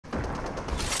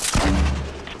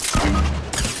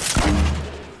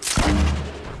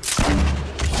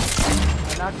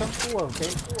knocked him. Ooh, okay.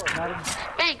 Got him.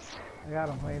 Thanks. I got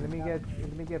him. Wait, let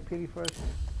me get Petey first.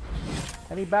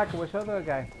 I need backer. Where's the other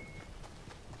guy?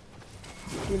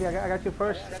 Petey, I got you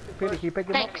first. Petey, can you pick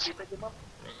him up?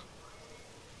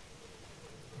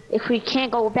 If we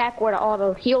can't go back where all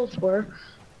the heals were,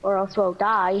 or else we'll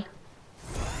die.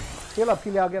 Heal up,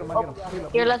 Petey. I'll get him. Heal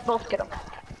up. Here, let's both get him.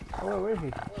 Oh, where is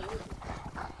he?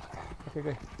 Okay,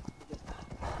 good.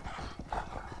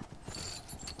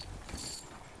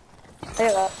 There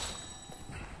you go.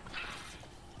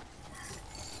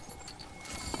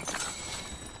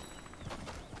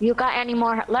 You got any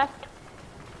more left?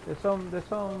 There's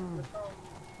some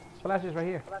splashes right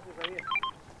here.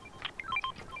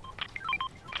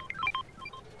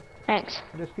 Thanks.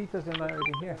 There's pizzas in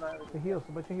here. The heals,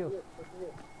 a bunch of heals.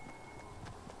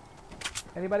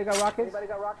 Anybody got rockets? Anybody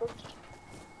got rockets?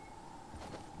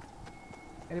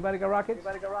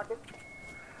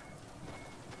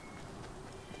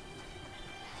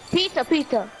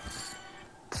 Pizza.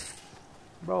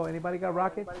 Bro, anybody got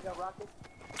rockets?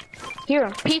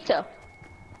 Here, pizza.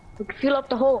 We can fill up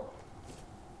the hole.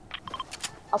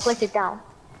 I'll place it down.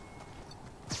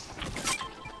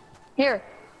 Here.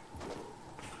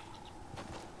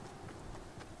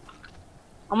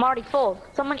 I'm already full.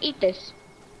 Someone eat this.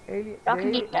 Y'all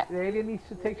can eat that. The alien needs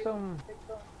to take some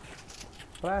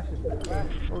flashes.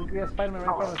 Oh, we got Spider-Man right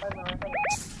in front of us.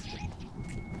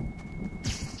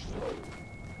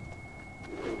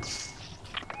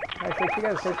 Alright, stay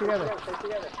together.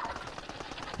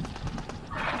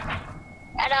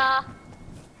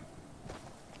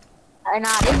 And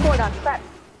this boy done start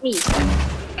me.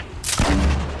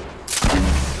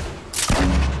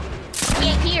 He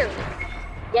ain't here.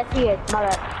 Yes, he is, my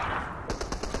bad.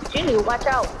 Jimmy, watch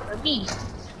out for me.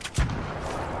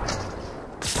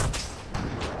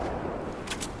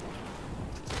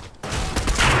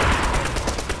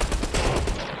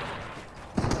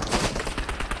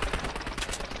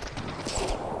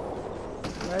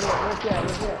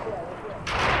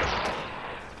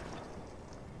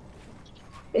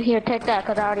 Here, take that,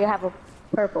 because I already have a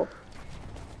purple.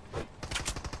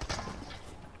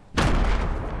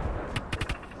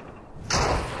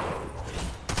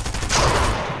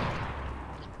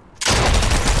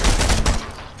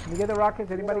 Can you get the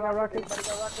rockets? Anybody got rockets?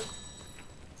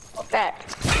 What's that?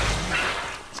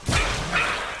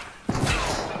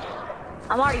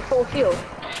 I'm already full shield.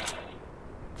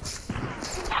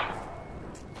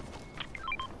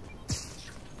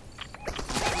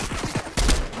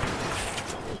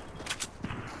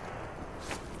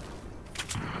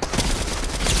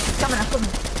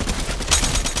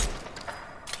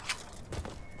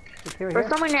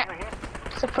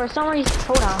 For some reason,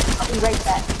 hold on, I'll be right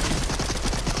back.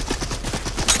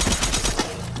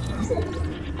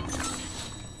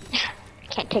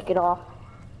 Can't take it off.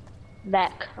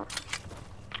 Back.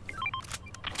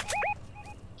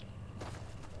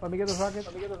 Let me get those rockets.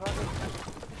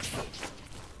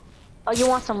 Oh, you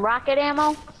want some rocket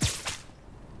ammo?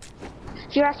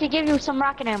 Here, I can give you some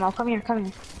rocket ammo. Come here.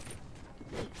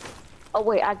 Oh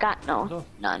wait, I got none.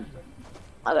 My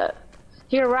bad.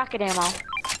 Here, rocket ammo.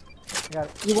 Got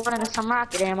it. You wanted some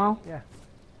rocket ammo? Yeah.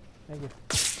 Thank you.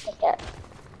 Take that.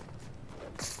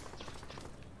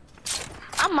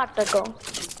 I'm about to go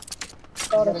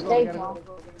to stage now.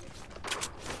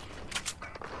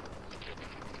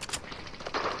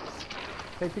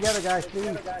 Stay together, guys,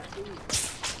 please.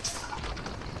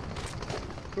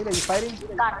 Peter, you fighting?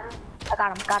 I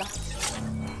got him. Yeah.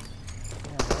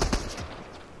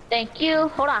 Thank you.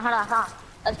 Hold on.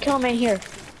 Let's kill him in here.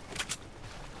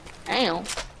 Damn.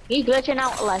 He's glitching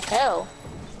out like hell.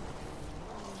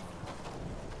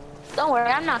 Don't worry,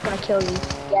 I'm not gonna kill you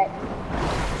yet.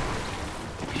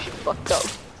 Fucked up.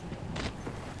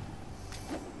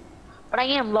 But I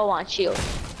am low on shield.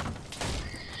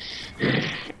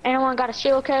 Anyone got a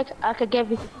shield keg? I could give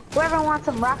you. Whoever wants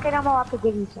some rocket ammo, I could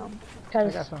give you some.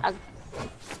 Cause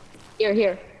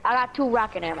here. I got 2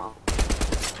 rocket ammo.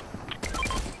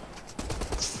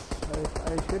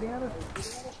 Are you shooting at us?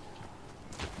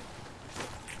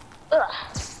 Ugh.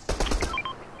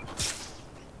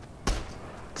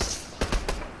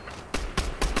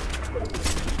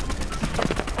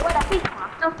 Wait, I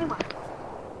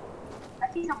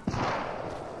see some.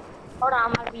 Hold on,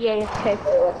 I'm gonna be AFK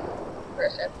for a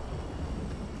second.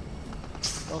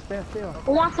 Don't stand still.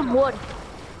 Who wants some wood?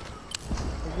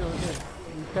 Let's do.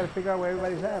 You gotta figure out where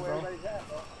everybody's at, bro.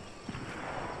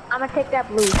 I'm gonna take that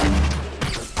blue.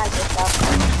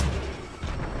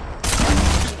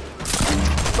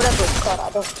 Whatever it's called, I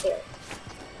don't care.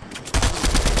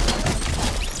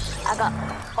 I got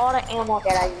all the ammo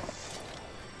that I use.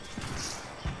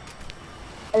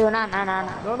 Oh,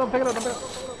 no. No, pick it up.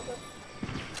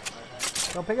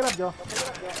 Don't pick it up, Joe.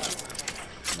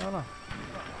 No, no.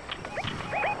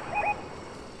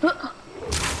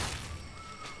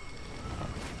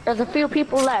 There's a few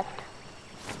people left.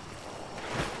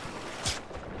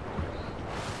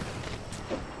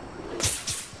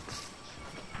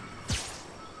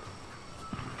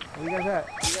 Where you guys at?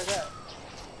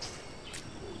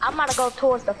 I'm gonna go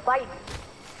towards the fight.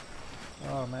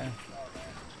 Oh, man.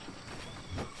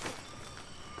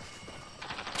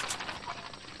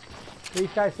 These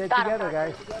guys stay together,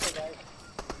 guys.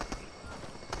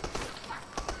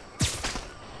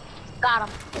 Got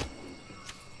him.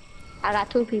 I got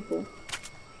 2 people.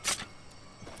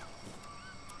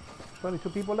 There's only 2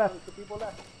 people left.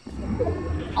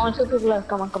 Only 2 people left.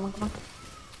 Come on, come on, come on.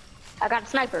 I got a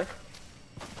sniper.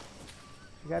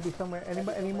 You gotta be somewhere.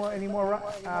 Any more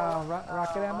rocket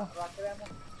ammo?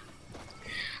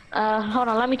 Hold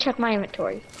on. Let me check my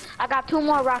inventory. I got 2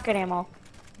 more rocket ammo.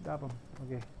 Drop them.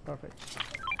 Okay, perfect.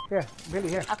 Here, Billy,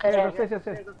 here. Okay, here, go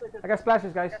sit. I got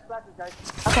splashes, guys.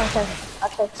 Okay.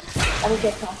 Let me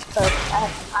get some first.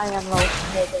 I am low.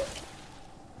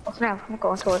 Oh snap! I'm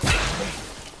going towards.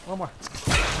 One more.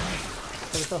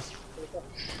 Let's go.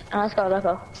 Let's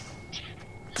go.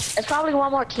 There's probably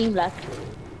 1 more team left.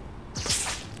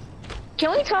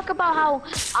 Can we talk about how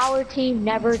our team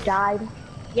never died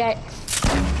yet?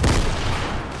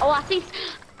 Oh, I see.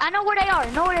 I know where they are.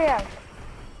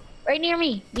 Right near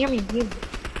me.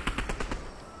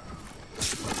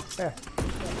 There.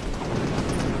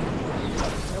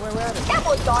 Where at it? That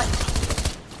boy's gone.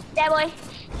 That boy's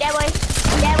dead.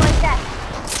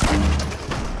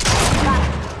 Got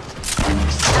him.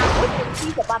 Now,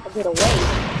 he's about to get away.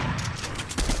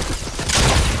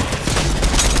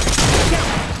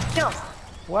 Kill him.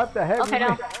 What the heck? Okay,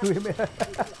 no.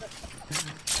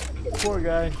 Poor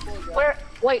guy. Where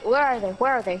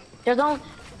are they? There's only,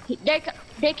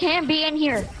 they can't be in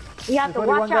here. We have There's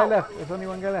to only watch one guy out. left. There's only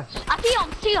one guy left. I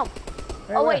see him.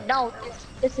 Hey, Oh where? wait, no,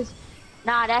 this is,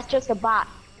 nah, that's just a bot.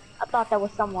 I thought that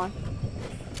was someone.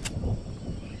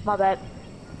 My bad.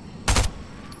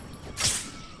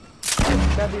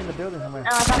 Gotta be in the building somewhere.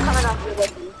 I'm coming up here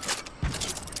with you.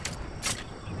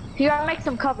 Here, I'll make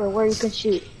some cover where you can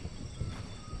shoot.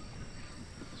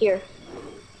 Here.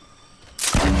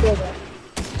 Here, there.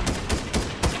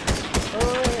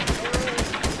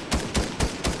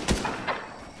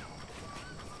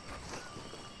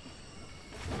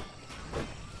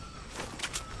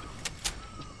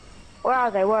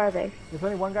 Where are they? There's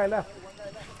only one guy left.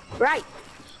 Right.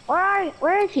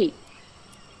 Where is he?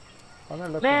 I'm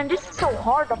gonna look. Man, this is so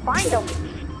hard to find him.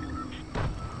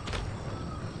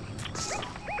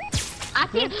 I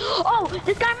see him. Oh,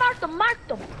 this guy marked him.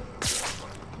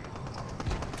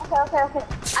 Okay.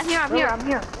 I'm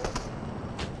here.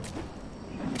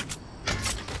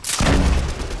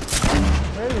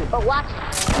 Where is he? But watch.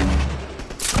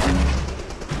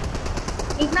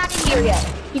 He's not in here yet.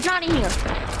 He's not in here.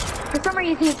 For some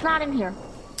reason, he's not in here.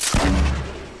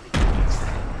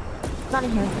 Not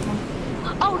in here.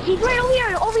 Oh, he's right over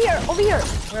here.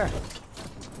 Where?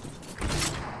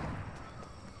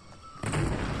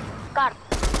 Got him.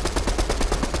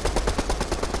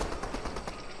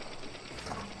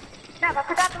 Snap, I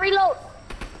forgot to reload.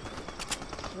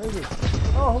 Where is he?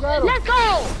 Oh, who got him? Let's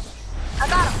go! I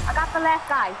got him. I got the last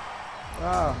guy.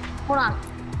 Wow. Hold on.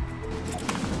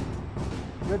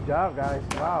 Good job, guys.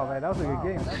 Wow, man, that was a good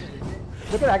game.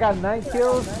 Look at that, I got 9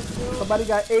 kills. Somebody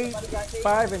got 8,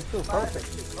 5, and 2. Perfect.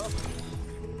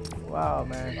 Wow,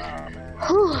 man.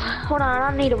 Whew. Hold on,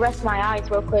 I need to rest my eyes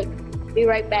real quick. Be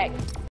right back.